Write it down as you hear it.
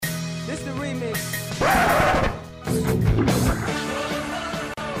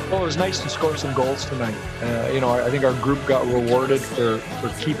Well, it was nice to score some goals tonight. I think our group got rewarded for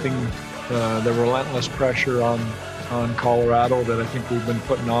keeping the relentless pressure on Colorado that I think we've been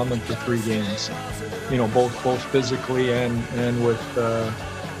putting on them for 3 games. Both physically and with the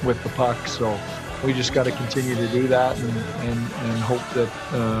puck. So we just got to continue to do that and hope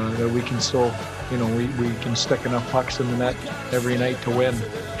that we can still, we can stick enough pucks in the net every night to win.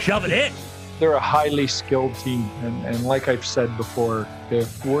 Shove it in. They're a highly skilled team, and like I've said before,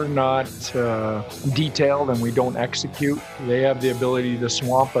 if we're not detailed and we don't execute, they have the ability to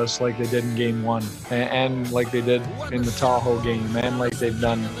swamp us like they did in Game 1 and like they did in the Tahoe game and like they've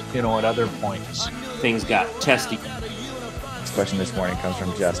done, at other points. Things got testy. This question this morning comes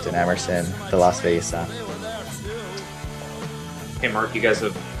from Justin Emerson, the Las Vegas Sun. Hey, Mark, you guys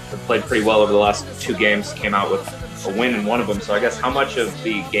have played pretty well over the last 2 games, came out with a win in one of them. So I guess how much of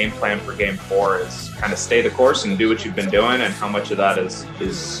the game plan for Game 4 is kind of stay the course and do what you've been doing, and how much of that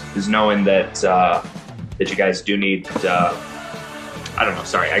is knowing that that you guys do need? I don't know.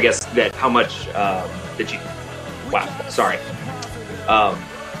 Sorry. I guess that how much that you. Wow. Sorry. I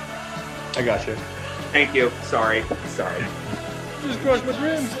got you. Thank you. Sorry. Just crushed my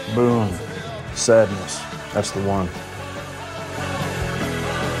dreams. Boom. Sadness. That's the one.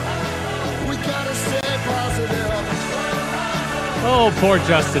 Oh, poor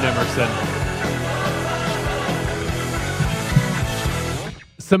Justin Emerson.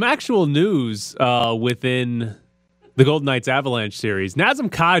 Some actual news within the Golden Knights Avalanche series.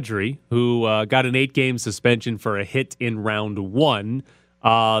 Nazem Kadri, who got an 8-game suspension for a hit in round 1,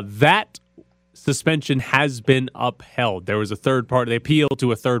 that suspension has been upheld. There was a third party. They appealed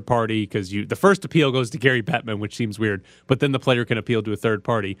to a third party because the first appeal goes to Gary Bettman, which seems weird, but then the player can appeal to a third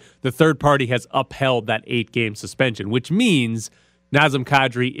party. The third party has upheld that 8-game suspension, which means Nazem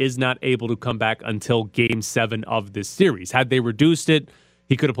Kadri is not able to come back until Game 7 of this series. Had they reduced it,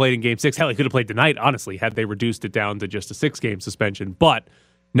 he could have played in Game 6. Hell, he could have played tonight, honestly, had they reduced it down to just a 6-game suspension. But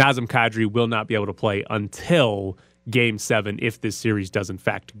Nazem Kadri will not be able to play until Game 7 if this series does, in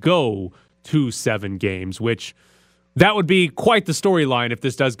fact, go to 7 games, which that would be quite the storyline if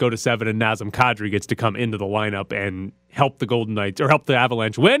this does go to 7 and Nazem Kadri gets to come into the lineup and help the Golden Knights, or help the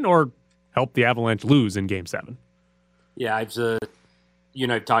Avalanche win, or help the Avalanche lose in Game 7. Yeah, I've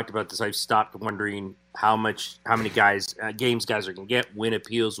talked about this. I've stopped wondering how many games guys are going to get, when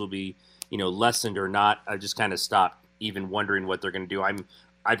appeals will be, lessened or not. I've just kind of stopped even wondering what they're going to do.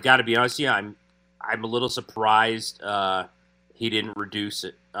 I've got to be honest. Yeah, I'm a little surprised he didn't reduce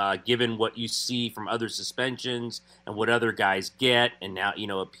it, given what you see from other suspensions and what other guys get, and now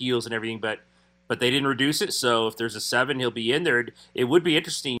appeals and everything. But they didn't reduce it. So if there's a 7, he'll be in there. It would be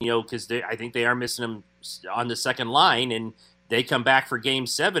interesting, because I think they are missing him on the second line, and they come back for Game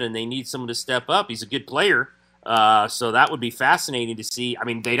 7 and they need someone to step up. He's a good player. So that would be fascinating to see. I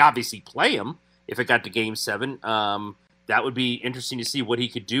mean, they'd obviously play him if it got to Game 7. That would be interesting to see what he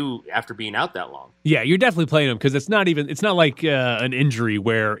could do after being out that long. Yeah, you're definitely playing him because it's not like an injury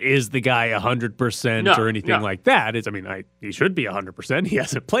where is the guy 100% or anything like that. He should be 100%. He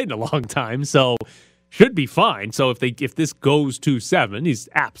hasn't played in a long time, so should be fine. So if this goes to 7, he's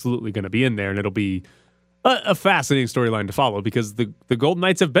absolutely going to be in there, and it'll be a fascinating storyline to follow because the Golden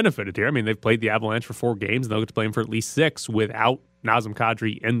Knights have benefited here. I mean, they've played the Avalanche for 4 games, and they'll get to play him for at least 6 without Nazem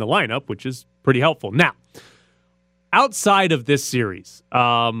Kadri in the lineup, which is pretty helpful. Now, outside of this series,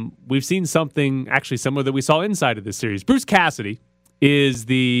 we've seen something actually similar that we saw inside of this series. Bruce Cassidy is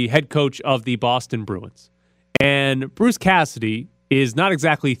the head coach of the Boston Bruins, and Bruce Cassidy is not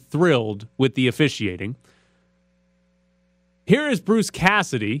exactly thrilled with the officiating. Here is Bruce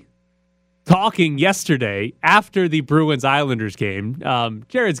Cassidy talking yesterday after the Bruins-Islanders game.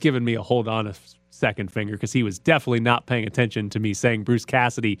 Jared's given me a hold on a second finger because he was definitely not paying attention to me saying Bruce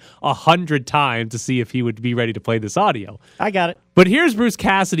Cassidy 100 times to see if he would be ready to play this audio. I got it. But here's Bruce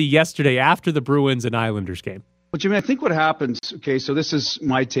Cassidy yesterday after the Bruins and Islanders game. Well, Jimmy, I think what happens, okay, so this is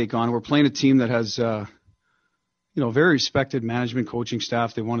my take on it. We're playing a team that has, very respected management, coaching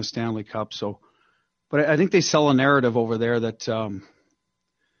staff. They won a Stanley Cup. But I think they sell a narrative over there that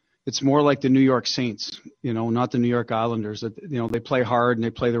it's more like the New York Saints, not the New York Islanders. That they play hard and they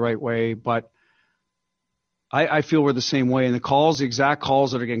play the right way. But I feel we're the same way. And the exact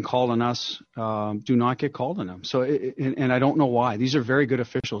calls that are getting called on us, do not get called on them. So, and I don't know why. These are very good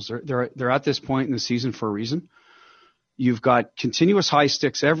officials. They're at this point in the season for a reason. You've got continuous high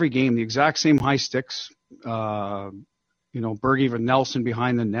sticks every game, the exact same high sticks. Berge even Nelson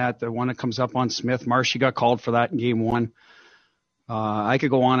behind the net, the one that comes up on Smith. Marshy got called for that in Game 1. I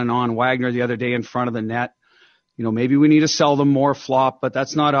could go on and on. Wagner the other day in front of the net. maybe we need to sell them more flop, but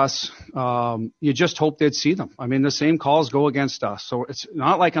that's not us. You just hope they'd see them. I mean, the same calls go against us. So it's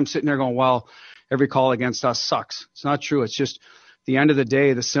not like I'm sitting there going, well, every call against us sucks. It's not true. It's just the end of the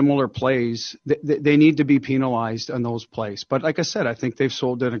day, the similar plays, they need to be penalized on those plays. But like I said, I think they've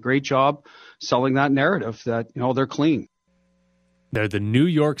done a great job selling that narrative that, they're clean. They're the New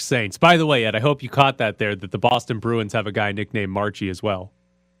York Saints. By the way, Ed, I hope you caught that there, that the Boston Bruins have a guy nicknamed Marchie as well.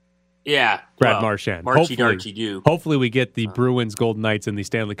 Yeah. Brad Marchand. Hopefully we get the Bruins Golden Knights in the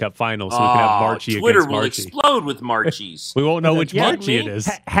Stanley Cup Finals so we can have Marchie Twitter against Marchie. Twitter will explode with Marchies. We won't know which Marchie it is.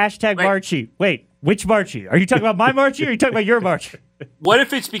 Hashtag Marchie. Wait, which Marchie? Are you talking about my Marchie or are you talking about your Marchie? What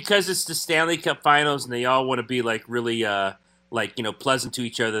if it's because it's the Stanley Cup Finals and they all want to be like really pleasant to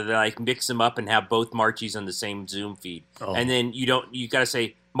each other? They like mix them up and have both Marchies on the same Zoom feed. Oh. And then you got to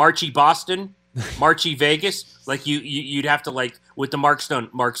say Marchie Boston, Marchie Vegas, like you'd have to like with the Mark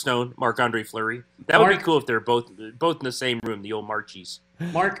Andre Fleury. That would be cool if they're both in the same room, the old Marchies.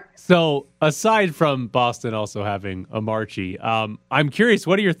 Mark. So aside from Boston also having a Marchie, I'm curious,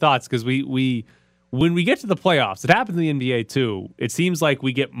 what are your thoughts? Because we when we get to the playoffs, it happens in the NBA too. It seems like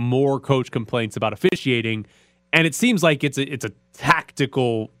we get more coach complaints about officiating, and it seems like it's a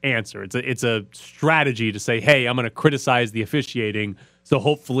tactical answer. It's a strategy to say, hey, I'm going to criticize the officiating, so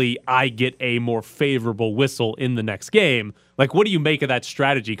hopefully I get a more favorable whistle in the next game. Like, what do you make of that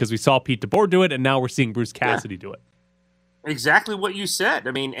strategy? Because we saw Pete DeBoer do it, and now we're seeing Bruce Cassidy do it. Exactly what you said.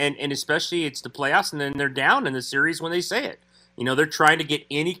 I mean, and especially it's the playoffs, and then they're down in the series when they say it. They're trying to get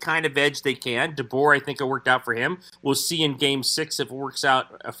any kind of edge they can. DeBoer, I think it worked out for him. We'll see in Game 6 if it works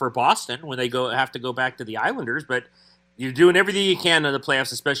out for Boston when they have to go back to the Islanders. But you're doing everything you can in the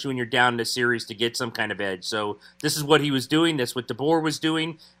playoffs, especially when you're down in a series, to get some kind of edge. So this is what he was doing. That's what DeBoer was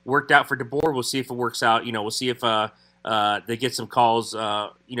doing. Worked out for DeBoer. We'll see if it works out. We'll see if they get some calls.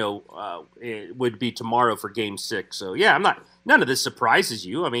 It would be tomorrow for Game 6. So yeah, none of this surprises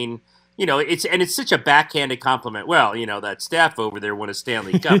you. I mean, it's such a backhanded compliment. Well, that staff over there won a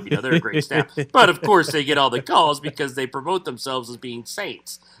Stanley Cup. They're a great staff. But, of course, they get all the calls because they promote themselves as being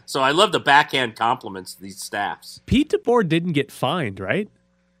Saints. So I love the backhand compliments to these staffs. Pete DeBoer didn't get fined, right?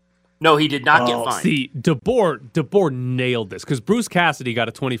 No, he did not get fined. See, DeBoer nailed this because Bruce Cassidy got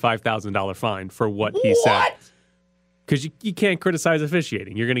a $25,000 fine for what he said. Because you can't criticize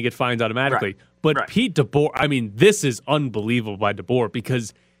officiating. You're going to get fines automatically. Right. But Pete DeBoer, this is unbelievable by DeBoer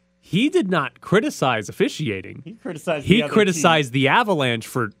because – he did not criticize officiating. He criticized the Avalanche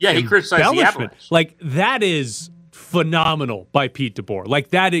for he criticized the Avalanche. Like, that is phenomenal by Pete DeBoer. Like,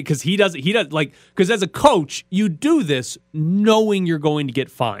 that is because he does because as a coach, you do this knowing you're going to get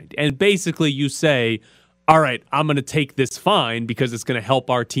fined. And basically you say, all right, I'm going to take this fine because it's going to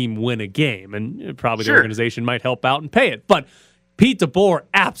help our team win a game. And probably the organization might help out and pay it. But Pete DeBoer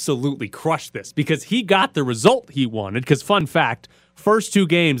absolutely crushed this because he got the result he wanted. Because fun fact, first two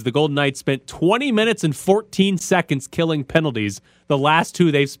games, the Golden Knights spent 20 minutes and 14 seconds killing penalties. The last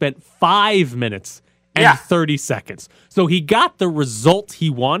two, they've spent 5 minutes and 30 seconds. So he got the result he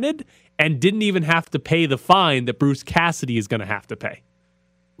wanted and didn't even have to pay the fine that Bruce Cassidy is going to have to pay.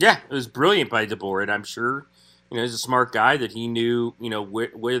 Yeah, it was brilliant by DeBoer, and I'm sure he's a smart guy that he knew,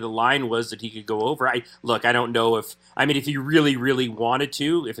 where the line was that he could go over. I don't know if he really, really wanted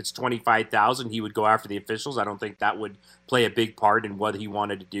to, if it's $25,000, he would go after the officials. I don't think that would play a big part in what he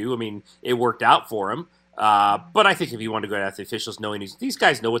wanted to do. I mean, it worked out for him. But I think if he wanted to go after the officials, knowing these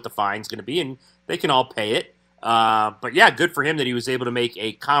guys know what the fine's going to be and they can all pay it. But yeah, good for him that he was able to make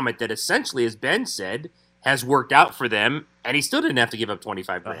a comment that essentially, as Ben said, has worked out for them, and he still didn't have to give up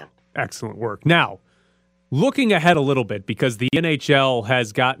 $25,000. Excellent work. Now, looking ahead a little bit, because the NHL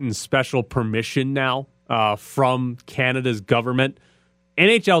has gotten special permission now from Canada's government,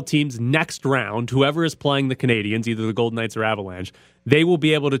 NHL teams next round, whoever is playing the Canadians, either the Golden Knights or Avalanche, they will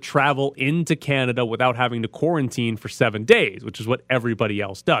be able to travel into Canada without having to quarantine for 7 days, which is what everybody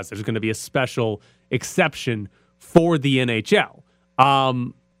else does. There's going to be a special exception for the NHL.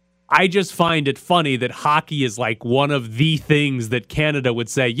 I just find it funny that hockey is like one of the things that Canada would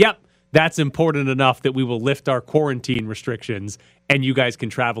say, yep, that's important enough that we will lift our quarantine restrictions and you guys can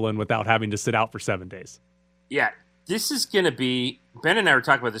travel in without having to sit out for 7 days. Yeah, this is going to be, Ben and I were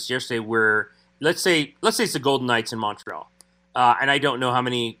talking about this yesterday, where let's say it's the Golden Knights in Montreal. And I don't know how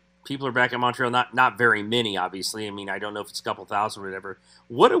many people are back in Montreal. Not very many, obviously. I mean, I don't know if it's a couple thousand or whatever.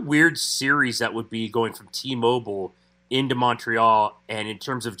 What a weird series that would be going from T-Mobile into Montreal, and in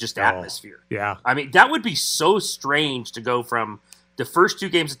terms of just atmosphere. Yeah. I mean, that would be so strange to go from the first 2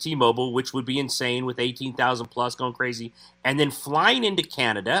 games at T-Mobile, which would be insane with 18,000 plus going crazy, and then flying into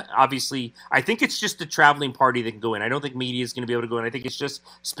Canada. Obviously, I think it's just the traveling party that can go in. I don't think media is going to be able to go in. I think it's just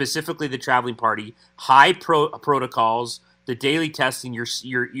specifically the traveling party. High protocols, the daily testing.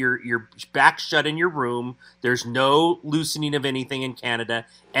 You're back shut in your room. There's no loosening of anything in Canada,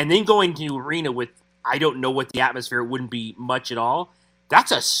 and then going to arena with, I don't know what the atmosphere. It wouldn't be much at all.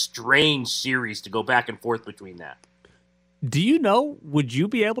 That's a strange series to go back and forth between that. Do you know, would you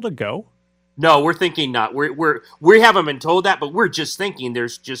be able to go? No, we're thinking not. We haven't been told that, but we're just thinking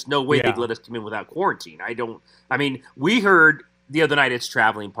there's just no way they'd let us come in without quarantine. We heard the other night it's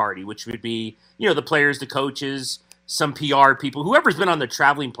traveling party, which would be, the players, the coaches, some PR people, whoever's been on the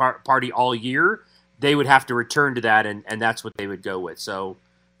traveling party all year, they would have to return to that, and that's what they would go with. So,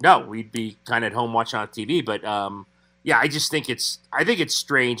 no, we'd be kind of at home watching on TV, but yeah, I think it's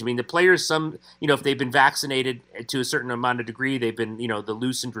strange. I mean, the players, some, if they've been vaccinated to a certain amount of degree, they've been, the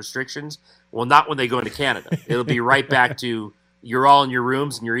loosened restrictions. Well, not when they go into Canada. It'll be right back to you're all in your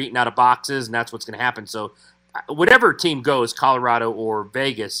rooms and you're eating out of boxes, and that's what's going to happen. So whatever team goes, Colorado or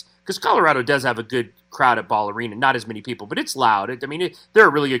Vegas, because Colorado does have a good crowd at Ball Arena, not as many people, but it's loud. They're a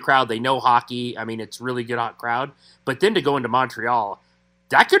really good crowd. They know hockey. it's really good hot crowd. But then to go into Montreal,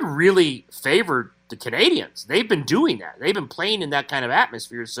 that could really favor the Canadians. They've been doing that. They've been playing in that kind of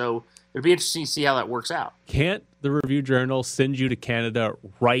atmosphere. So it'll be interesting to see how that works out. Can't the Review Journal send you to Canada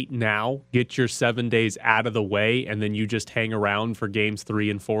right now, get your 7 days out of the way, and then you just hang around for games 3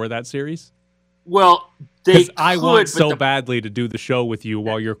 and 4 of that series? Well, I want so badly to do the show with you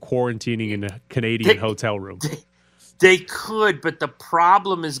while you're quarantining in a Canadian hotel room. They could, but the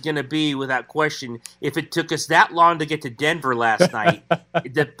problem is going to be, without question, if it took us that long to get to Denver last night,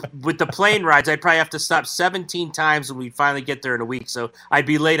 with the plane rides, I'd probably have to stop 17 times when we finally get there in a week. So I'd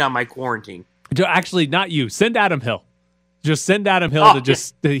be late on my quarantine. Actually, not you. Send Adam Hill. Just send Adam Hill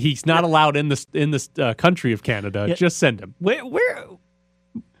he's not allowed in this country of Canada. Yeah. Just send him.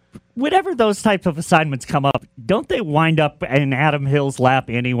 Whenever those type of assignments come up, don't they wind up in Adam Hill's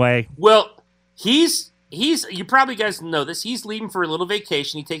lap anyway? Well, he's you probably guys know this. He's leaving for a little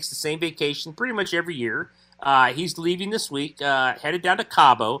vacation. He takes the same vacation pretty much every year. He's leaving this week, headed down to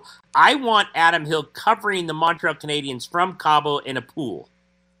Cabo. I want Adam Hill covering the Montreal Canadiens from Cabo in a pool.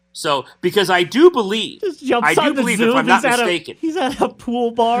 So, because I do believe, if I'm not mistaken, he's at a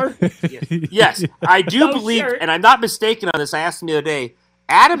pool bar. Yes, I do believe, and I'm not mistaken on this. I asked him the other day.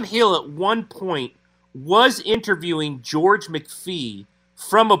 Adam Hill at one point was interviewing George McPhee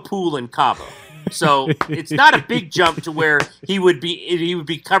from a pool in Cabo. So it's not a big jump to where he would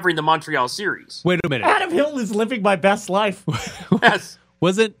be covering the Montreal series. Wait a minute. Adam Hill is living my best life. Yes.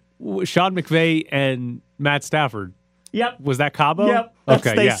 Wasn't Sean McVay and Matt Stafford? Yep. Was that Cabo? Yep.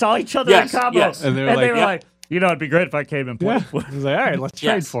 They saw each other in Cabo. Yes. And they were like, it'd be great if I came and played. Yeah. I was like, all right, let's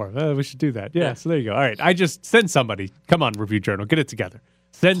trade for him. We should do that. Yeah, so there you go. All right, I just send somebody. Come on, Review Journal. Get it together.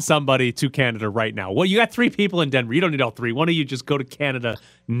 Send somebody to Canada right now. Well, you got 3 people in Denver. You don't need all 3. One of you just go to Canada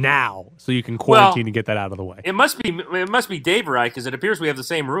now so you can quarantine and get that out of the way. It must be Dave or I, because it appears we have the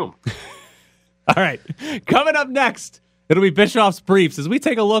same room. All right. Coming up next, it'll be Bischoff's Briefs as we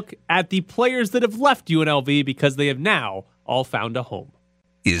take a look at the players that have left UNLV because they have now all found a home.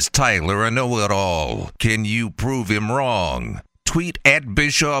 Is Tyler a know-it-all? Can you prove him wrong? Tweet at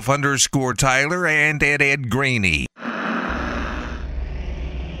Bischoff_Tyler and at Ed Graney.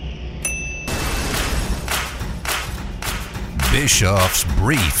 Bischoff's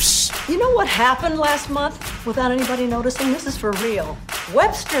Briefs. You know what happened last month without anybody noticing? This is for real.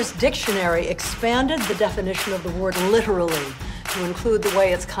 Webster's dictionary expanded the definition of the word literally to include the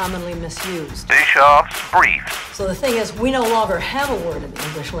way it's commonly misused. Bischoff's Briefs. So the thing is, we no longer have a word in the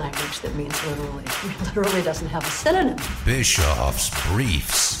English language that means literally. Literally doesn't have a synonym. Bischoff's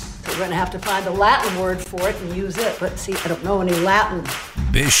Briefs. So we're going to have to find a Latin word for it and use it. But see, I don't know any Latin.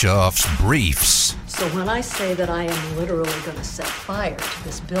 Bischoff's Briefs. So when I say that I am literally going to set fire to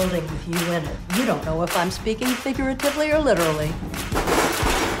this building with you in it, you don't know if I'm speaking figuratively or literally.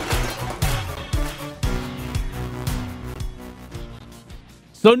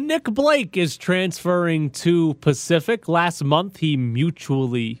 So Nick Blake is transferring to Pacific. Last month, he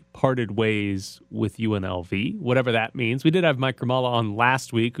mutually parted ways with UNLV, whatever that means. We did have Mike Grimala on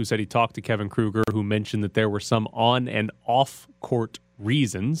last week, who said he talked to Kevin Kruger, who mentioned that there were some on- and off-court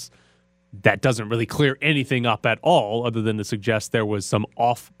reasons. That doesn't really clear anything up at all, other than to suggest there was some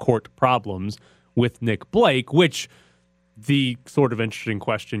off-court problems with Nick Blake, which the sort of interesting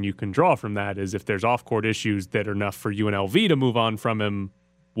question you can draw from that is if there's off-court issues that are enough for UNLV to move on from him,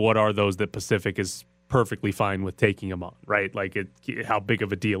 what are those that Pacific is perfectly fine with taking him on, right? Like, how big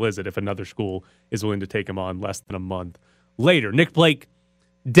of a deal is it if another school is willing to take him on less than a month later. Nick Blake,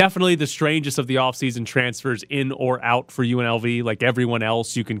 definitely the strangest of the offseason transfers in or out for UNLV. Like everyone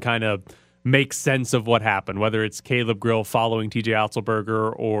else, you can kind of make sense of what happened, whether it's Caleb Grill following TJ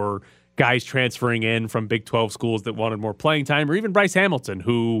Otzelberger or guys transferring in from Big 12 schools that wanted more playing time, or even Bryce Hamilton,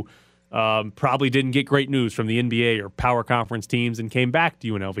 who probably didn't get great news from the NBA or power conference teams and came back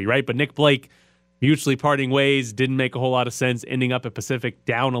to UNLV, right? But Nick Blake, mutually parting ways, didn't make a whole lot of sense. Ending up at Pacific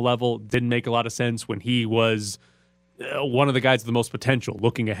down a level didn't make a lot of sense when he was one of the guys with the most potential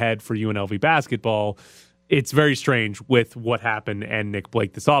looking ahead for UNLV basketball. It's very strange with what happened and Nick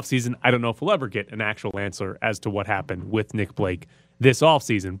Blake this offseason. I don't know if we'll ever get an actual answer as to what happened with Nick Blake this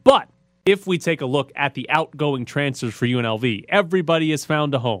offseason. But if we take a look at the outgoing transfers for UNLV, everybody has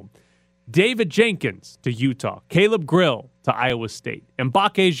found a home. David Jenkins to Utah, Caleb Grill to Iowa State,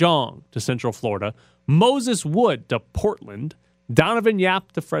 Mbake Zhang to Central Florida, Moses Wood to Portland, Donovan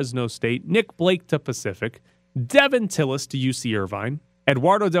Yap to Fresno State, Nick Blake to Pacific, Devin Tillis to UC Irvine,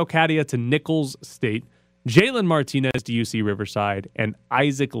 Eduardo Del Cadia to Nichols State, Jalen Martinez to UC Riverside, and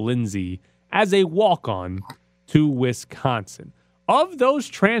Isaac Lindsey as a walk-on to Wisconsin. Of those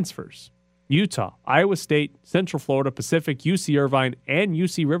transfers, Utah, Iowa State, Central Florida, Pacific, UC Irvine, and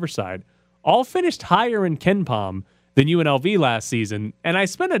UC Riverside all finished higher in KenPom than UNLV last season, and I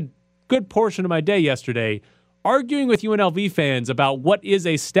spent a good portion of my day yesterday arguing with UNLV fans about what is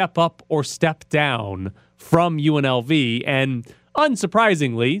a step up or step down from UNLV, and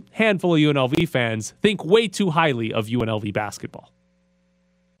unsurprisingly, a handful of UNLV fans think way too highly of UNLV basketball.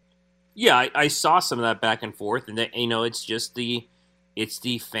 Yeah, I saw some of that back and forth, and that, it's just the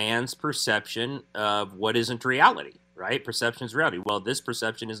fans' perception of what isn't reality, right? Perception is reality. Well, this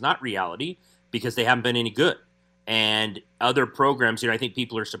perception is not reality because they haven't been any good. And other programs, I think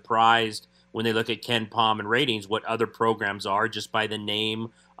people are surprised when they look at KenPom and ratings what other programs are just by the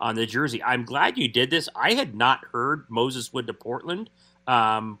name on the jersey. I'm glad you did this. I had not heard Moses Wood to Portland.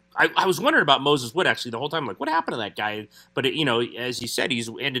 I was wondering about Moses Wood actually the whole time. Like, what happened to that guy? But, as you said, he's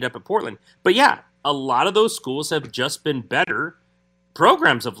ended up at Portland. But, yeah, a lot of those schools have just been better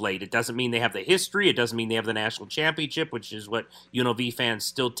programs of late. It doesn't mean they have the history. It doesn't mean they have the national championship, which is what UNLV fans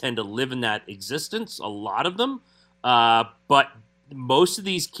still tend to live in that existence, a lot of them. But most of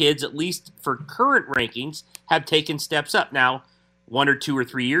these kids, at least for current rankings, have taken steps up. Now, 1 or 2 or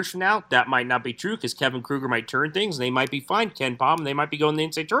 3 years from now, that might not be true because Kevin Kruger might turn things and they might be fine, KenPom, and they might be going to the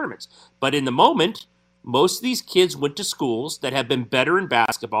NCAA tournaments. But in the moment, most of these kids went to schools that have been better in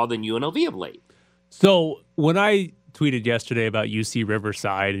basketball than UNLV of late. So when I tweeted yesterday about UC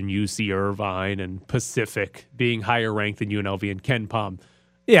Riverside and UC Irvine and Pacific being higher ranked than UNLV and KenPom,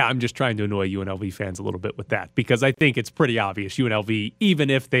 yeah, I'm just trying to annoy UNLV fans a little bit with that because I think it's pretty obvious UNLV, even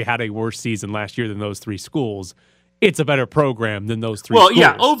if they had a worse season last year than those three schools, it's a better program than those three schools. Well,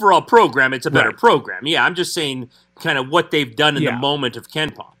 yeah, overall program, it's a better program. Yeah, I'm just saying kind of what they've done in the moment of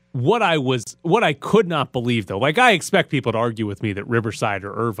KenPom. What I could not believe, though, like I expect people to argue with me that Riverside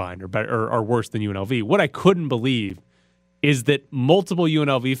or Irvine are worse than UNLV. What I couldn't believe is that multiple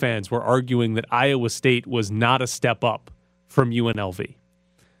UNLV fans were arguing that Iowa State was not a step up from UNLV.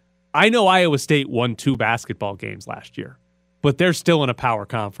 I know Iowa State won 2 basketball games last year, but they're still in a power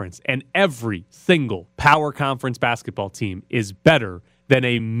conference, and every single power conference basketball team is better than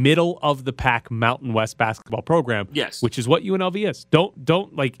a middle-of-the-pack Mountain West basketball program, yes, which is what UNLV is.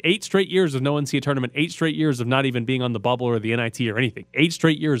 Don't like 8 straight years of no NCAA tournament, 8 straight years of not even being on the bubble or the NIT or anything, 8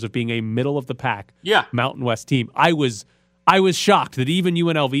 straight years of being a middle-of-the-pack Mountain West team. I was shocked that even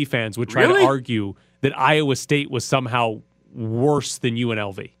UNLV fans would try to argue that Iowa State was somehow worse than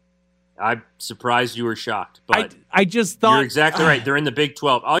UNLV. I'm surprised you were shocked, but I just thought you're exactly right. They're in the Big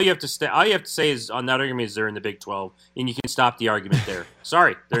 12. All you have to say is on that argument is they're in the Big 12, and you can stop the argument there.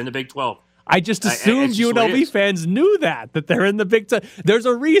 Sorry, they're in the Big 12. I just assumed UNLV fans knew that they're in the Big 12. There's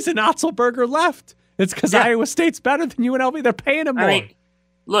a reason Otzelberger left. It's because Iowa State's better than UNLV. They're paying him more. I mean,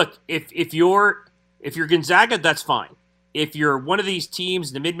 look, if you're Gonzaga, that's fine. If you're one of these teams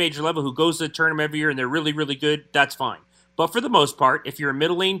in the mid-major level who goes to the tournament every year and they're really, really good, that's fine. But for the most part, if you're a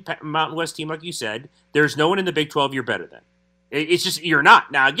middle-lane Mountain West team, like you said, there's no one in the Big 12 you're better than. It's just you're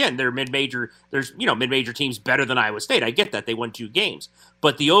not. Now, again, they're mid-major. There's mid-major teams better than Iowa State. I get that. They won 2 games.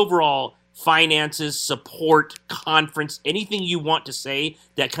 But the overall finances, support, conference, anything you want to say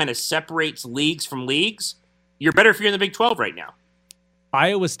that kind of separates leagues from leagues, you're better if you're in the Big 12 right now.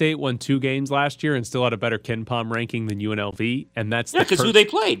 Iowa State won 2 games last year and still had a better KenPom ranking than UNLV, and that's because who they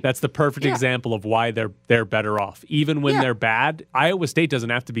played. That's the perfect example of why they're better off. Even when they're bad, Iowa State doesn't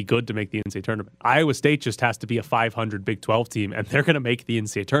have to be good to make the NCAA tournament. Iowa State just has to be a 500 Big 12 team, and they're going to make the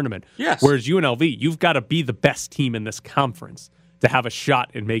NCAA tournament. Yes. Whereas UNLV, you've got to be the best team in this conference to have a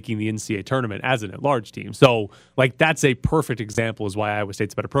shot in making the NCAA tournament as an at-large team. So, like, that's a perfect example is why Iowa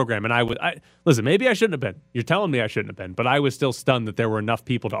State's a better program. And listen, maybe I shouldn't have been. You're telling me I shouldn't have been, but I was still stunned that there were enough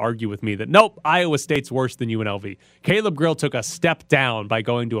people to argue with me that, nope, Iowa State's worse than UNLV. Caleb Grill took a step down by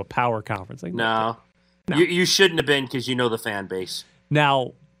going to a power conference. Like, no. You shouldn't have been because you know the fan base.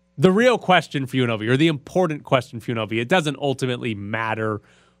 Now, the real question for UNLV, or the important question for UNLV, it doesn't ultimately matter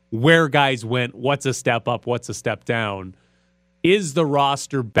where guys went, what's a step up, what's a step down. Is the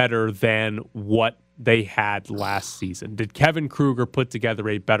roster better than what they had last season? Did Kevin Kruger put together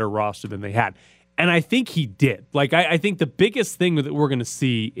a better roster than they had? And I think he did. Like, I think the biggest thing that we're going to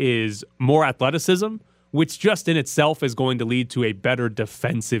see is more athleticism, which just in itself is going to lead to a better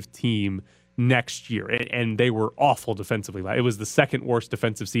defensive team next year. And they were awful defensively. It was the second worst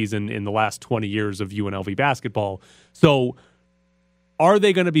defensive season in the last 20 years of UNLV basketball. So are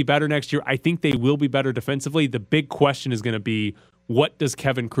they going to be better next year? I think they will be better defensively. The big question is going to be, what does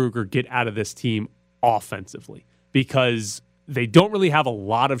Kevin Kruger get out of this team offensively? Because they don't really have a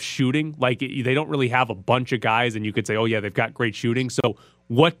lot of shooting. Like, they don't really have a bunch of guys, and you could say, oh, yeah, they've got great shooting. So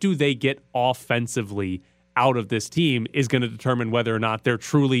what do they get offensively out of this team is going to determine whether or not they're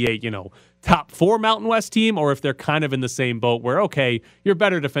truly a, top 4 Mountain West team, or if they're kind of in the same boat where, okay, you're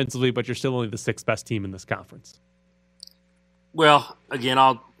better defensively, but you're still only the 6th best team in this conference. Well, again,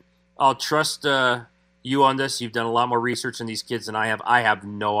 I'll trust you on this. You've done a lot more research on these kids than I have. I have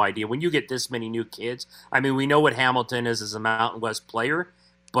no idea. When you get this many new kids, I mean, we know what Hamilton is as a Mountain West player,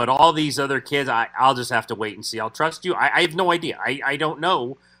 but all these other kids, I'll just have to wait and see. I'll trust you. I have no idea. I don't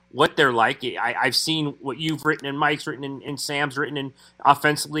know what they're like. I've seen what you've written and Mike's written and Sam's written. And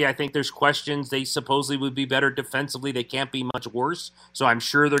offensively, I think there's questions. They supposedly would be better defensively. They can't be much worse. So I'm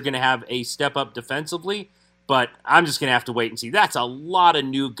sure they're going to have a step up defensively. But I'm just going to have to wait and see. That's a lot of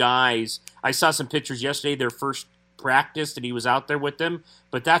new guys. I saw some pictures yesterday, their first practice, that he was out there with them.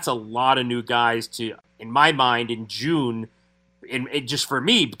 But that's a lot of new guys to, in my mind, in June, and just for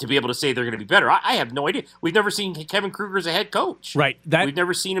me, to be able to say they're going to be better. I have no idea. We've never seen Kevin Kruger as a head coach. Right. We've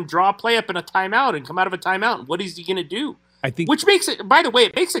never seen him draw a play up in a timeout and come out of a timeout. What is he going to do? I think, which makes it, by the way,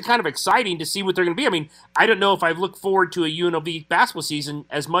 it makes it kind of exciting to see what they're going to be. I mean, I don't know if I've looked forward to a UNLV basketball season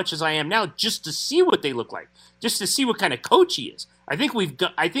as much as I am now, just to see what they look like, just to see what kind of coach he is. I think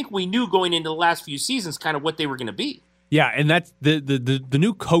we knew going into the last few seasons kind of what they were going to be. Yeah, and that's the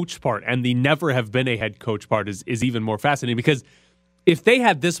new coach part, and the never have been a head coach part is even more fascinating, because if they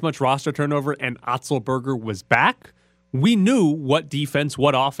had this much roster turnover and Otzelberger was back, we knew what defense,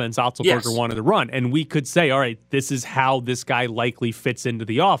 what offense Otzelberger wanted to run. And we could say, all right, this is how this guy likely fits into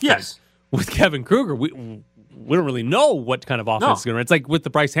the offense. Yes. With Kevin Kruger, we don't really know what kind of offense is going to run. It's like with the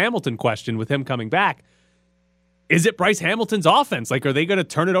Bryce Hamilton question, with him coming back. Is it Bryce Hamilton's offense? Like, are they going to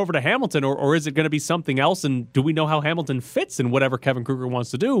turn it over to Hamilton, or is it going to be something else? And do we know how Hamilton fits in whatever Kevin Kruger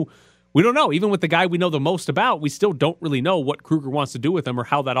wants to do? We don't know. Even with the guy we know the most about, we still don't really know what Kruger wants to do with him or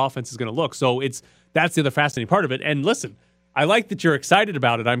how that offense is going to look. So that's the other fascinating part of it. And listen, I like that you're excited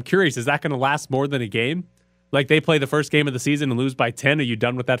about it. I'm curious, is that going to last more than a game? Like, they play the first game of the season and lose by 10. Are you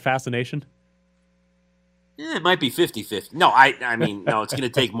done with that fascination? Yeah, it might be 50-50. No, I mean, no, it's going to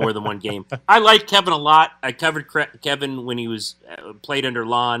take more than one game. I like Kevin a lot. I covered Kevin when he was played under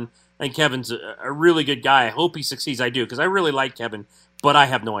Lon. I think Kevin's a really good guy. I hope he succeeds. I do, because I really like Kevin. But I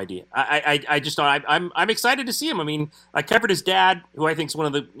have no idea. I just don't. I'm excited to see him. I mean, I covered his dad, who I think is one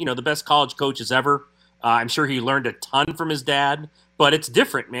of the best college coaches ever. I'm sure he learned a ton from his dad. But it's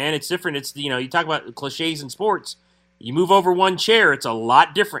different, man. It's different. It's you talk about cliches in sports. You move over one chair, it's a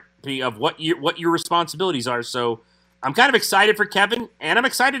lot different of what your responsibilities are. So I'm kind of excited for Kevin, and I'm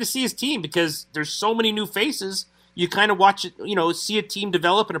excited to see his team, because there's so many new faces. You kind of watch it, see a team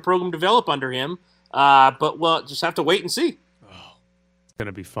develop and a program develop under him. But we'll just have to wait and see. Going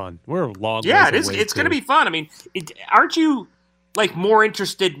to be fun. We're a long way it is. It's going to be fun. I mean, aren't you like more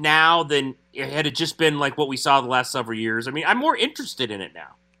interested now than had it just been like what we saw the last several years? I mean, I'm more interested in it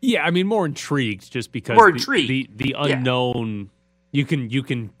now. Yeah, I mean, more intrigued, just because the unknown. You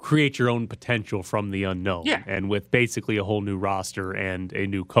can create your own potential from the unknown. Yeah. And with basically a whole new roster and a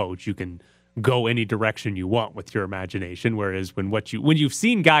new coach, you can go any direction you want with your imagination. Whereas when you've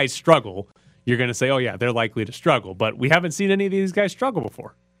seen guys struggle, you're going to say, oh, yeah, they're likely to struggle. But we haven't seen any of these guys struggle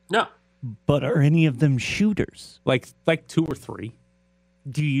before. No. But are any of them shooters? Like 2 or 3.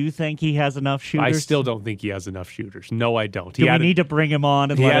 Do you think he has enough shooters? I still don't think he has enough shooters. No, I don't. Do we need to bring him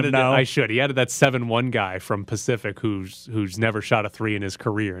on and let him know? I should. He added that 7-1 guy from Pacific who's never shot a 3 in his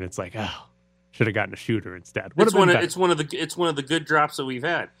career. And it's like, oh, should have gotten a shooter instead. It's one of the good drops that we've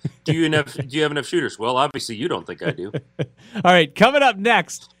had. Do you have enough shooters? Well, obviously you don't think I do. All right, coming up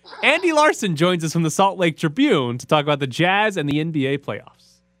next, Andy Larson joins us from the Salt Lake Tribune to talk about the Jazz and the NBA playoffs.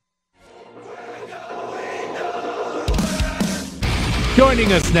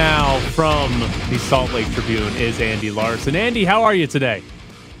 Joining us now from the Salt Lake Tribune is Andy Larson. Andy, how are you today?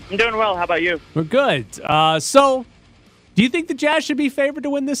 I'm doing well. How about you? We're good. So, do you think the Jazz should be favored to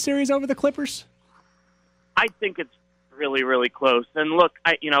win this series over the Clippers? I think it's really, really close. And look,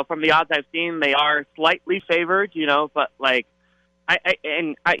 from the odds I've seen, they are slightly favored. But I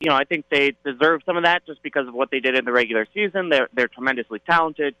think they deserve some of that just because of what they did in the regular season. They're tremendously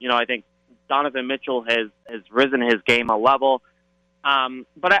talented. I think Donovan Mitchell has risen his game a level.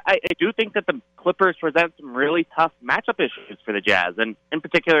 But I do think that the Clippers present some really tough matchup issues for the Jazz, and in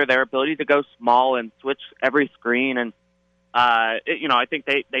particular their ability to go small and switch every screen. And I think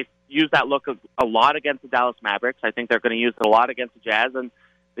they use that look a lot against the Dallas Mavericks. I think they're going to use it a lot against the Jazz, and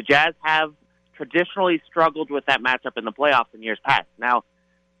the Jazz have traditionally struggled with that matchup in the playoffs in years past. Now,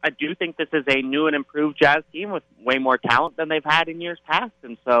 I do think this is a new and improved Jazz team with way more talent than they've had in years past,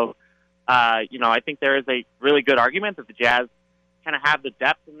 and so I think there is a really good argument that the Jazz kind of have the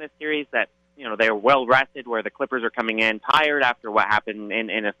depth in this series, that they're well rested, where the Clippers are coming in tired after what happened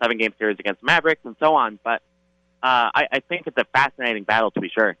in a 7-game series against the Mavericks and so on. But I think it's a fascinating battle, to be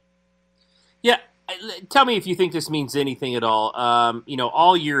sure. Yeah, tell me if you think this means anything at all.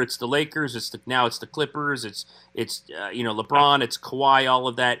 All year it's the Lakers, now it's the Clippers, it's LeBron, it's Kawhi, all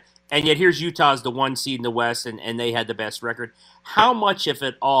of that, and yet here's Utah's the 1 seed in the West, and they had the best record. How much, if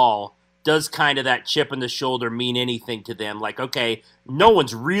at all, does kind of that chip on the shoulder mean anything to them? Like, okay, no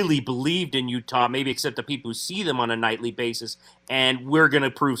one's really believed in Utah, maybe except the people who see them on a nightly basis, and we're going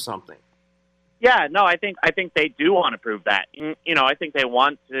to prove something. Yeah, no, I think they do want to prove that. I think they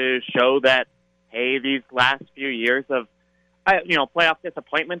want to show that, hey, these last few years of, playoff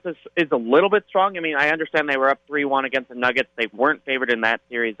disappointments is a little bit strong. I mean, I understand they were up 3-1 against the Nuggets. They weren't favored in that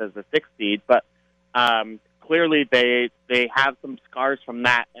series as the 6th seed, but clearly they have some scars from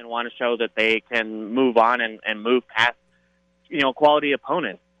that and want to show that they can move on and move past, quality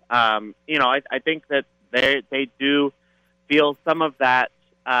opponents. I think that they do feel some of that,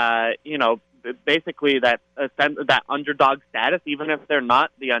 basically that underdog status, even if they're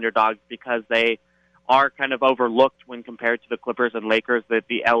not the underdogs, because they are kind of overlooked when compared to the Clippers and Lakers,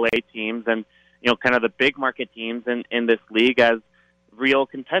 the LA teams, and, kind of the big market teams in this league as real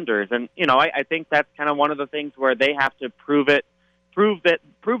contenders. And, I think that's kind of one of the things where they have to prove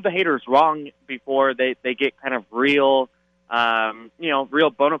the haters wrong before they get kind of real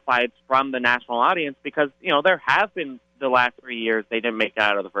bona fides from the national audience, because, there have been the last 3 years they didn't make it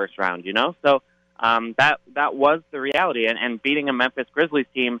out of the first round, So that was the reality. And beating a Memphis Grizzlies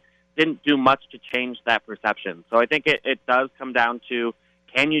team didn't do much to change that perception. So I think it does come down to,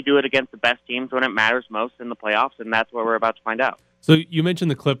 can you do it against the best teams when it matters most in the playoffs? And that's what we're about to find out. So you mentioned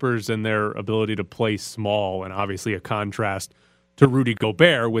the Clippers and their ability to play small, and obviously a contrast to Rudy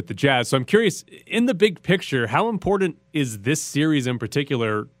Gobert with the Jazz. So I'm curious, in the big picture, how important is this series in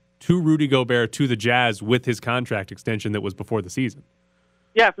particular to Rudy Gobert, to the Jazz, with his contract extension that was before the season?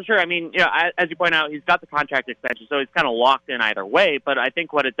 Yeah, for sure. I mean, as you point out, he's got the contract extension, so he's kind of locked in either way. But I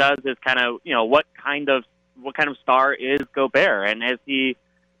think what it does is kind of, what kind of star is Gobert, and is he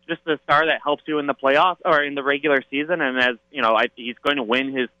just a star that helps you in the playoffs or in the regular season, and as he's going to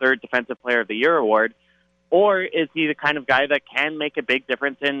win his 3rd Defensive Player of the Year award, or is he the kind of guy that can make a big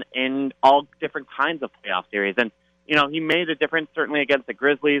difference in all different kinds of playoff series? And he made a difference certainly against the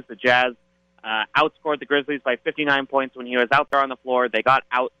Grizzlies. The Jazz outscored the Grizzlies by 59 points when he was out there on the floor. They got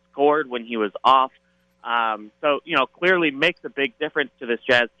outscored when he was off. So clearly makes a big difference to this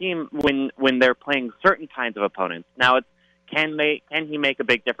Jazz team when they're playing certain kinds of opponents. Now, it's can he make a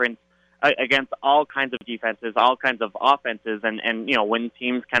big difference against all kinds of defenses, all kinds of offenses, and when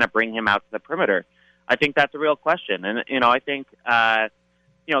teams kind of bring him out to the perimeter? I think that's a real question. And I think the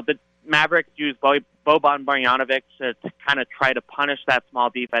Mavericks use Boban Marjanovic to kind of try to punish that small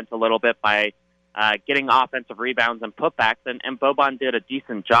defense a little bit by getting offensive rebounds and putbacks, and Boban did a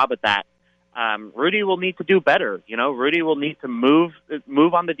decent job at that. Rudy will need to do better. Rudy will need to move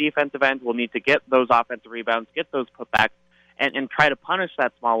on the defensive end, will need to get those offensive rebounds, get those putbacks, and try to punish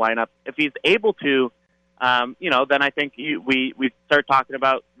that small lineup. If he's able to, then I think we start talking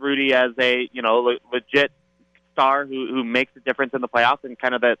about Rudy as a legit star who makes a difference in the playoffs, and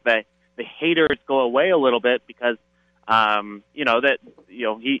kind of the haters go away a little bit because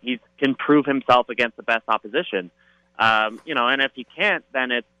he can prove himself against the best opposition. And if he can't,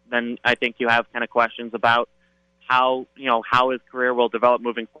 then I think you have kind of questions about how his career will develop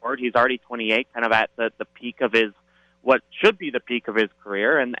moving forward. He's already 28, kind of at the peak of what should be the peak of his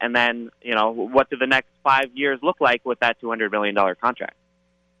career, and then what do the next 5 years look like with that $200 million contract?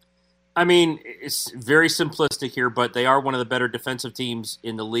 I mean, it's very simplistic here, but they are one of the better defensive teams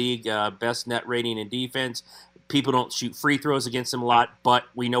in the league, best net rating in defense. People don't shoot free throws against them a lot, but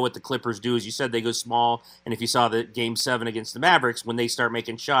we know what the Clippers do. As you said, they go small, and if you saw the Game 7 against the Mavericks, when they start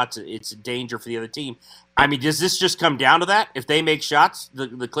making shots, it's a danger for the other team. I mean, does this just come down to that? If they make shots,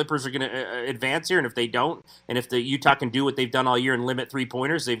 the Clippers are going to advance here, and if they don't, and if the Utah can do what they've done all year and limit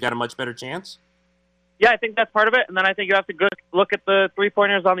three-pointers, they've got a much better chance? Yeah, I think that's part of it, and then I think you have to look at the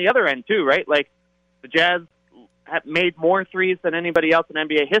three-pointers on the other end, too, right? Like, the Jazz have made more threes than anybody else in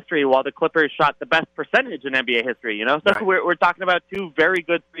NBA history, while the Clippers shot the best percentage in NBA history, So right. we're talking about two very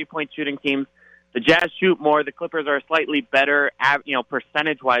good three-point shooting teams. The Jazz shoot more. The Clippers are a slightly better,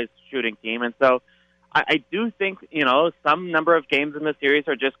 percentage-wise shooting team. And so I do think, some number of games in the series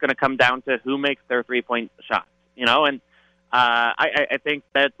are just going to come down to who makes their three-point shots, And I think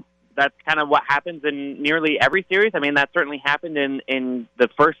that's kind of what happens in nearly every series. I mean, that certainly happened in the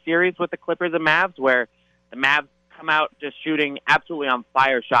first series with the Clippers and Mavs, where the Mavs come out just shooting absolutely on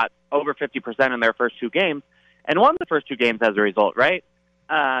fire shots, over 50% in their first two games, and won the first two games as a result, right?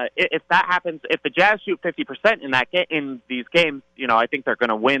 If that happens, if the Jazz shoot 50% in these games, I think they're going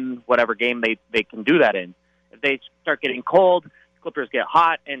to win whatever game they can do that in. If they start getting cold, Clippers get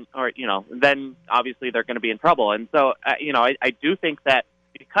hot, then obviously they're going to be in trouble. And so, I do think that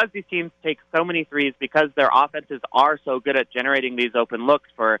because these teams take so many threes, because their offenses are so good at generating these open looks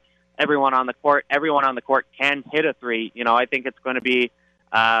for everyone on the court can hit a three. I think it's going to be,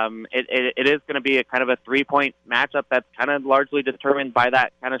 it is going to be a kind of a 3-point matchup that's kind of largely determined by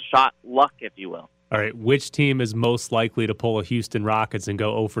that kind of shot luck, if you will. All right, which team is most likely to pull a Houston Rockets and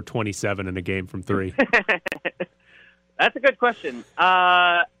go 0 for 27 in a game from 3? That's a good question.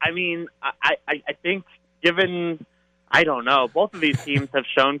 I think given, I don't know, both of these teams have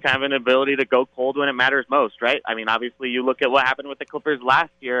shown kind of an ability to go cold when it matters most, right? I mean, obviously you look at what happened with the Clippers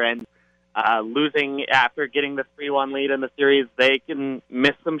last year, and losing after getting the 3-1 lead in the series, they can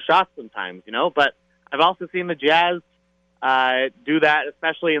miss some shots sometimes, But I've also seen the Jazz do that,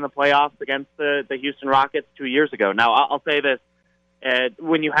 especially in the playoffs against the Houston Rockets 2 years ago. Now, I'll say this.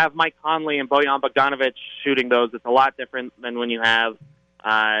 When you have Mike Conley and Bojan Bogdanovic shooting those, it's a lot different than when you have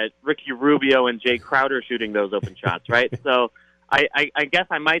Ricky Rubio and Jay Crowder shooting those open shots, right? So I guess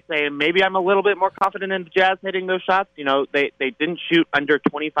I might say maybe I'm a little bit more confident in the Jazz hitting those shots. They didn't shoot under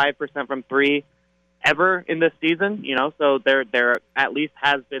 25% from three ever in this season, so there at least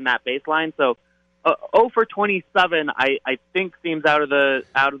has been that baseline. So 0 for 27, I think seems out of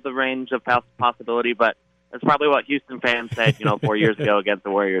the range of possibility, but that's probably what Houston fans said, 4 years ago against the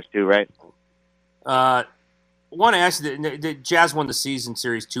Warriors too, right? I want to ask you, the Jazz won the season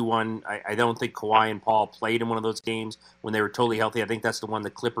series 2-1. I don't think Kawhi and Paul played in one of those games when they were totally healthy. I think that's the one the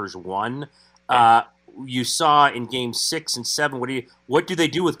Clippers won. You saw in games 6 and 7, what do they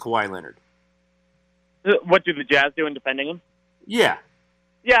do with Kawhi Leonard? What do the Jazz do in defending him? Yeah.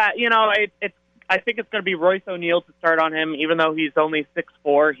 Yeah, I think it's going to be Royce O'Neal to start on him. Even though he's only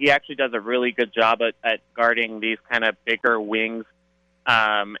 6'4", he actually does a really good job at guarding these kind of bigger wings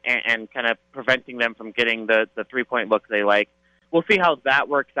and kind of preventing them from getting the 3-point look they like. We'll see how that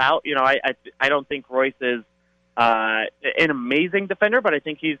works out. I don't think Royce is an amazing defender, but I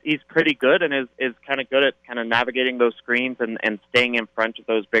think he's pretty good and is kind of good at kind of navigating those screens and staying in front of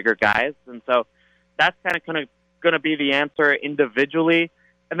those bigger guys. And so that's kind of going to be the answer individually.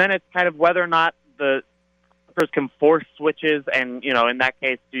 And then it's kind of whether or not the Clippers can force switches. And, in that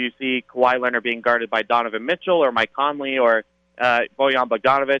case, do you see Kawhi Leonard being guarded by Donovan Mitchell or Mike Conley or Bojan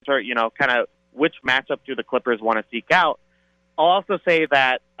Bogdanovic, or, kind of which matchup do the Clippers want to seek out? I'll also say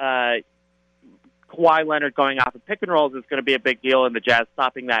that Kawhi Leonard going off of pick and rolls is going to be a big deal in the Jazz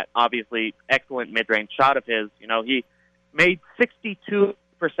stopping that obviously excellent mid-range shot of his. He made 62%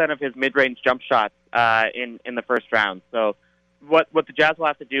 of his mid-range jump shots in the first round. So what the Jazz will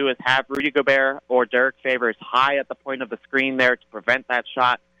have to do is have Rudy Gobert or Derek Favors high at the point of the screen there to prevent that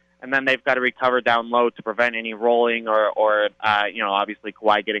shot, and then they've got to recover down low to prevent any rolling or obviously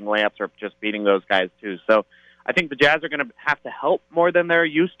Kawhi getting layups or just beating those guys too. So I think the Jazz are going to have to help more than they're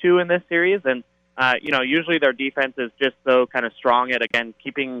used to in this series, and usually their defense is just so kind of strong at, again,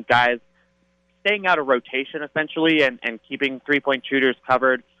 keeping guys staying out of rotation essentially and keeping three-point shooters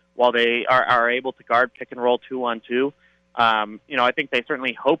covered while they are able to guard pick and roll 2-on-2. I think they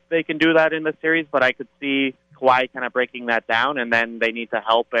certainly hope they can do that in the series, but I could see Kawhi kind of breaking that down, and then they need to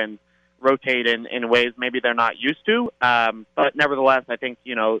help and rotate in ways maybe they're not used to. But nevertheless, I think,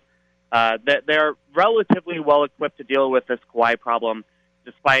 that they're relatively well equipped to deal with this Kawhi problem.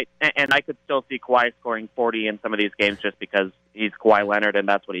 Despite, and I could still see Kawhi scoring 40 in some of these games just because he's Kawhi Leonard and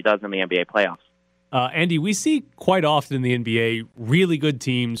that's what he does in the NBA playoffs. Andy, we see quite often in the NBA really good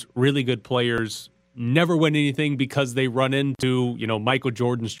teams, really good players never win anything because they run into, Michael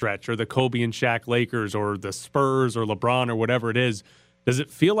Jordan stretch or the Kobe and Shaq Lakers or the Spurs or LeBron or whatever it is. Does it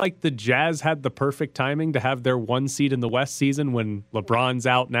feel like the Jazz had the perfect timing to have their 1 seed in the West season when LeBron's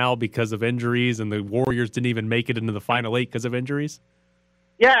out now because of injuries and the Warriors didn't even make it into the Final 8 because of injuries?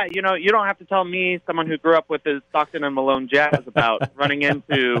 Yeah, you don't have to tell me, someone who grew up with the Stockton and Malone Jazz, about running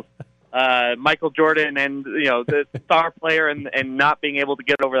into Michael Jordan and the star player and not being able to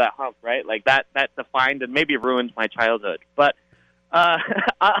get over that hump, right? Like that defined and maybe ruined my childhood. But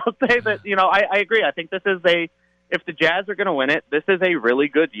I'll say that I agree. I think this is if the Jazz are going to win it, this is a really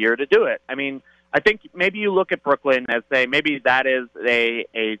good year to do it. I mean, I think maybe you look at Brooklyn as maybe that is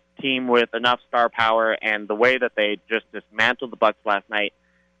a team with enough star power, and the way that they just dismantled the Bucks last night.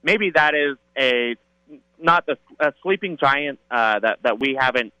 Maybe that is not a sleeping giant that we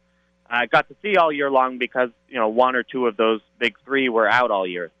haven't got to see all year long because 1 or 2 of those big 3 were out all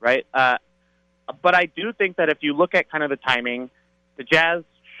year, right? But I do think that if you look at kind of the timing, the Jazz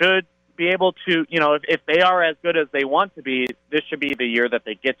should be able to, if they are as good as they want to be, this should be the year that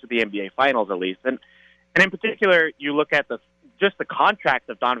they get to the NBA Finals at least. And in particular, you look at just the contracts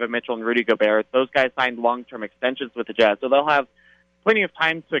of Donovan Mitchell and Rudy Gobert. Those guys signed long-term extensions with the Jazz, so they'll have plenty of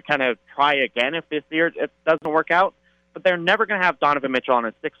time to kind of try again if this year it doesn't work out. But they're never going to have Donovan Mitchell on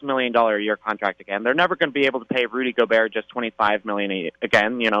a $6 million a year contract again. They're never going to be able to pay Rudy Gobert just $25 million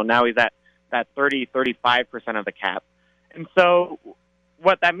again. Now he's at that 35% of the cap. And so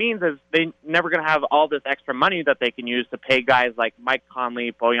what that means is they're never going to have all this extra money that they can use to pay guys like Mike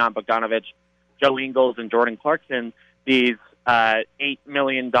Conley, Bojan Bogdanovic, Joe Ingles, and Jordan Clarkson these $8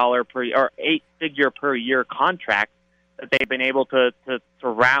 million per or 8-figure per year contracts that they've been able to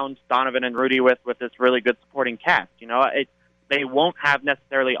surround Donovan and Rudy with this really good supporting cast. They won't have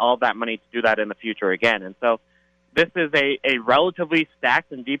necessarily all that money to do that in the future again. And so this is a relatively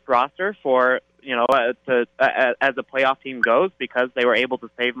stacked and deep roster for, as a playoff team goes, because they were able to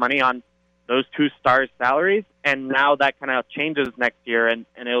save money on those 2 stars' salaries. And now that kind of changes next year, and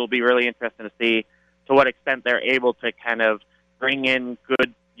it'll be really interesting to see to what extent they're able to kind of bring in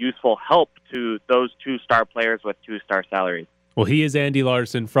good, useful help to those 2 star players with 2 star salaries. Well, he is Andy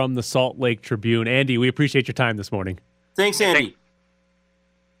Larson from the Salt Lake Tribune. Andy, we appreciate your time this morning. Thanks, Andy.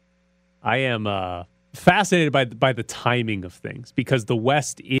 I am fascinated by the timing of things because the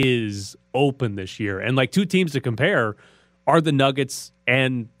West is open this year. And 2 teams to compare are the Nuggets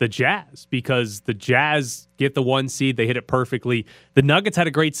and the Jazz, because the Jazz get the 1 seed. They hit it perfectly. The Nuggets had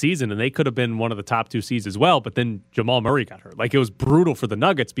a great season, and they could have been one of the top 2 seeds as well, but then Jamal Murray got hurt. It was brutal for the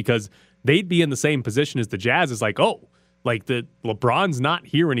Nuggets because they'd be in the same position as the Jazz. Is the LeBron's not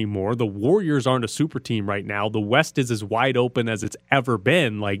here anymore. The Warriors aren't a super team right now. The West is as wide open as it's ever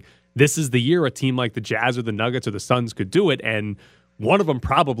been. This is the year a team like the Jazz or the Nuggets or the Suns could do it, and one of them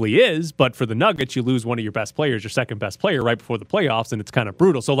probably is, but for the Nuggets, you lose one of your best players, your second best player right before the playoffs, and it's kind of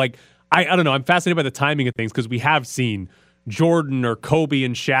brutal. So, I don't know. I'm fascinated by the timing of things because we have seen Jordan or Kobe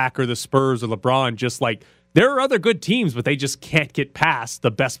and Shaq or the Spurs or LeBron just there are other good teams, but they just can't get past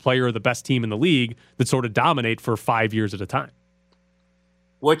the best player or the best team in the league that sort of dominate for 5 years at a time.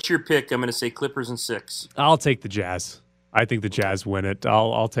 What's your pick? I'm going to say Clippers in 6. I'll take the Jazz. I think the Jazz win it.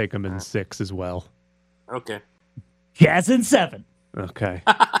 I'll take them in 6 as well. Okay. Jazz in 7. Okay.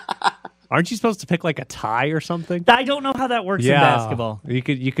 Aren't you supposed to pick a tie or something? I don't know how that works in basketball. You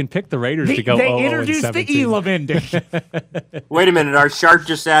can pick the Raiders to go 0-17. They introduced the Elam ending. Wait a minute. Our shark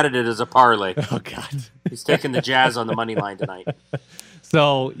just added it as a parlay. Oh, God. He's taking the Jazz on the money line tonight.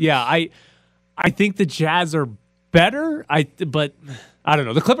 So, yeah, I think the Jazz are better, but I don't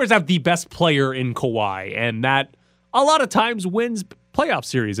know. The Clippers have the best player in Kawhi, and that a lot of times wins playoff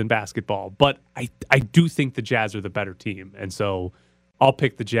series in basketball. But I do think the Jazz are the better team, and so I'll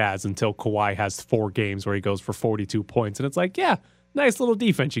pick the Jazz until Kawhi has 4 games where he goes for 42 points. And it's nice little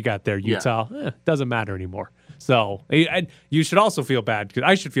defense you got there, Utah. Yeah. Doesn't matter anymore. So you should also feel bad. Because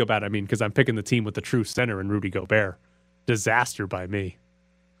I should feel bad, because I'm picking the team with the true center in Rudy Gobert. Disaster by me.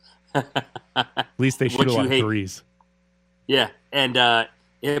 At least they shoot a lot of threes. Yeah, and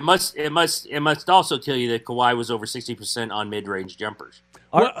it must also kill you that Kawhi was over 60% on mid-range jumpers.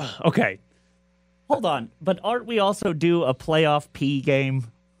 Okay. Hold on, but aren't we also due a playoff P game?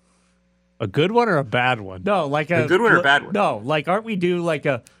 A good one or a bad one? No, a good one or a bad one? No, aren't we due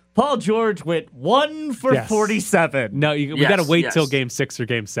a Paul George went 1 for 47? No, we got to wait till Game 6 or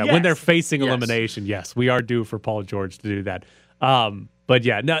Game 7 when they're facing elimination. Yes, we are due for Paul George to do that. But But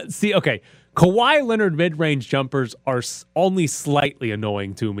yeah, no, see, okay. Kawhi Leonard mid-range jumpers are only slightly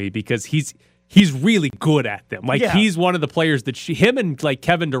annoying to me because he's really good at them. Like, he's one of the players that him and like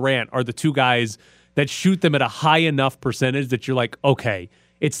Kevin Durant are the two guys that shoot them at a high enough percentage that you're like, okay,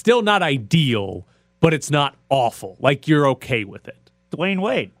 it's still not ideal, but it's not awful. Like, you're okay with it. Dwayne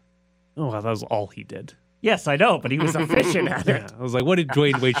Wade. Oh, well, that was all he did. Yes, I know, but he was efficient at it. Yeah, I was like, what did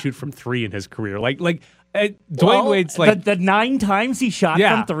Dwayne Wade shoot from 3 in his career? Dwayne Wade's like the 9 times he shot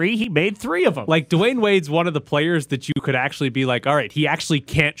from 3, he made 3 of them. Like, Dwayne Wade's one of the players that you could actually be like, all right, he actually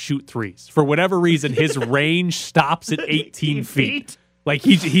can't shoot threes. For whatever reason, his range stops at 18 feet. Like,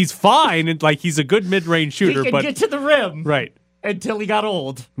 he's fine, and like he's a good mid-range shooter. He can get to the rim. Right. Until he got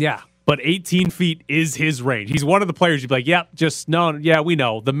old. Yeah. But 18 feet is his range. He's one of the players you'd be like, yep, we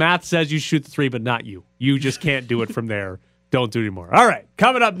know. The math says you shoot the 3, but not you. You just can't do it from there. Don't do it anymore. All right,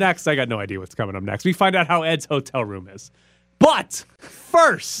 coming up next, I got no idea what's coming up next. We find out how Ed's hotel room is. But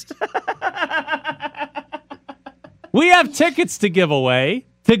first, we have tickets to give away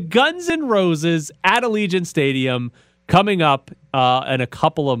to Guns N' Roses at Allegiant Stadium coming up in a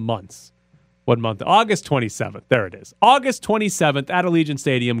couple of months. What month? August 27th. There it is. August 27th at Allegiant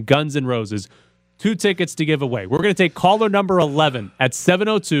Stadium, Guns N' Roses. 2 tickets to give away. We're going to take caller number 11 at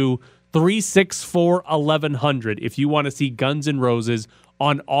 702-364-1100 if you want to see Guns N' Roses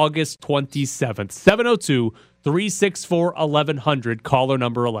on August 27th. 702-364-1100, caller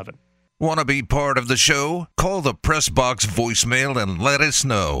number 11. Want to be part of the show? Call the Press Box voicemail and let us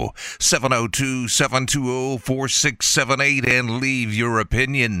know. 702-720-4678 and leave your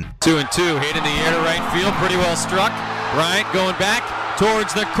opinion. 2-2, hit in the air to right field, pretty well struck. Bryant going back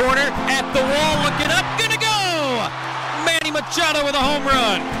towards the corner, at the wall, looking up, gonna go! Manny Machado with a home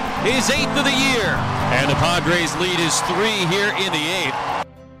run, his 8th of the year. And the Padres lead is 3 here in the 8th.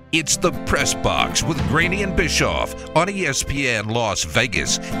 It's the Press Box with Graney and Bischoff on ESPN Las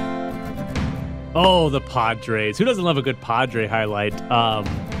Vegas. Oh, the Padres. Who doesn't love a good Padre highlight?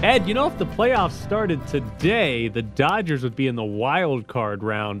 Ed, you know, if the playoffs started today, the Dodgers would be in the wild card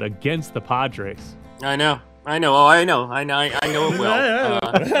round against the Padres. I know. Oh, I know it well.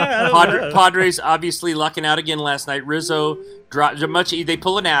 Padres obviously lucking out again last night. Rizzo dropped they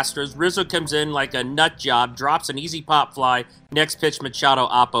pull an Astros. Rizzo comes in like a nut job, drops an easy pop fly. Next pitch, Machado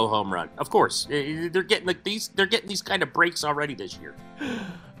Oppo home run. Of course, they're getting these kind of breaks already this year.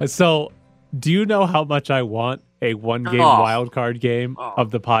 So, do you know how much I want a one-game wild card game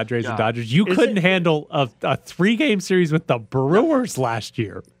of the Padres and Dodgers? You couldn't handle a 3-game series with the Brewers last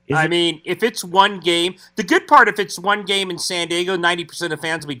year. If it's one game, the good part, if it's one game in San Diego, 90% of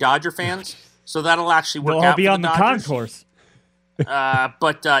fans will be Dodger fans, so that'll actually work out. They'll all be on the Dodgers. concourse. I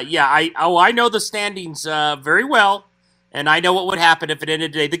know the standings very well, and I know what would happen if it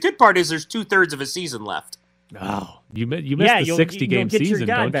ended today. The good part is there's 2/3 of a season left. Oh, you missed the 60-game season, your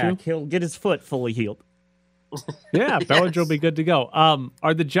guy don't back. you? He'll get his foot fully healed. Yeah, Bellinger will be good to go.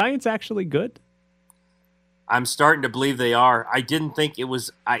 Are the Giants actually good? I'm starting to believe they are. I didn't think it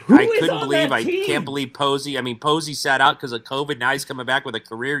was. I can't believe Posey. I mean, Posey sat out because of COVID. Now he's coming back with a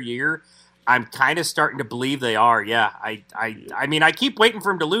career year. I'm kind of starting to believe they are. Yeah. I keep waiting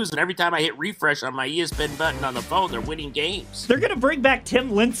for him to lose, and every time I hit refresh on my ESPN button on the phone, they're winning games. They're going to bring back Tim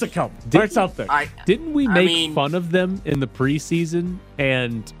Lincecum or something. Didn't we make fun of them in the preseason?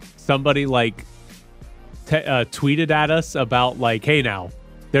 And somebody tweeted at us about hey now,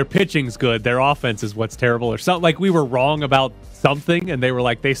 their pitching's good, their offense is what's terrible, or something. Like we were wrong about something, and they were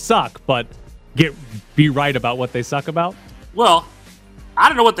like, they suck, but be right about what they suck about. Well, I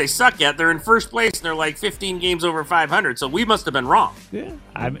don't know what they suck at. They're in first place, and they're like 15 games over 500, so we must have been wrong. Yeah,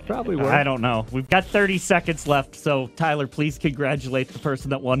 probably were. I don't know. We've got 30 seconds left, so Tyler, please congratulate the person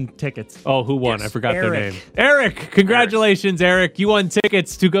that won tickets. Oh, who won? Yes. I forgot their name. Eric, congratulations, Eric. You won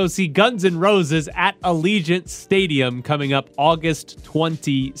tickets to go see Guns N' Roses at Allegiant Stadium coming up August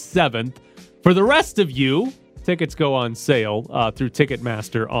 27th. For the rest of you, tickets go on sale through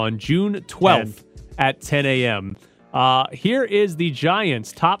Ticketmaster on June 12th at 10 a.m. Here is the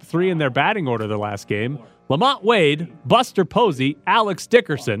Giants' top 3 in their batting order the last game. Lamont Wade, Buster Posey, Alex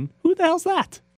Dickerson. Who the hell's that?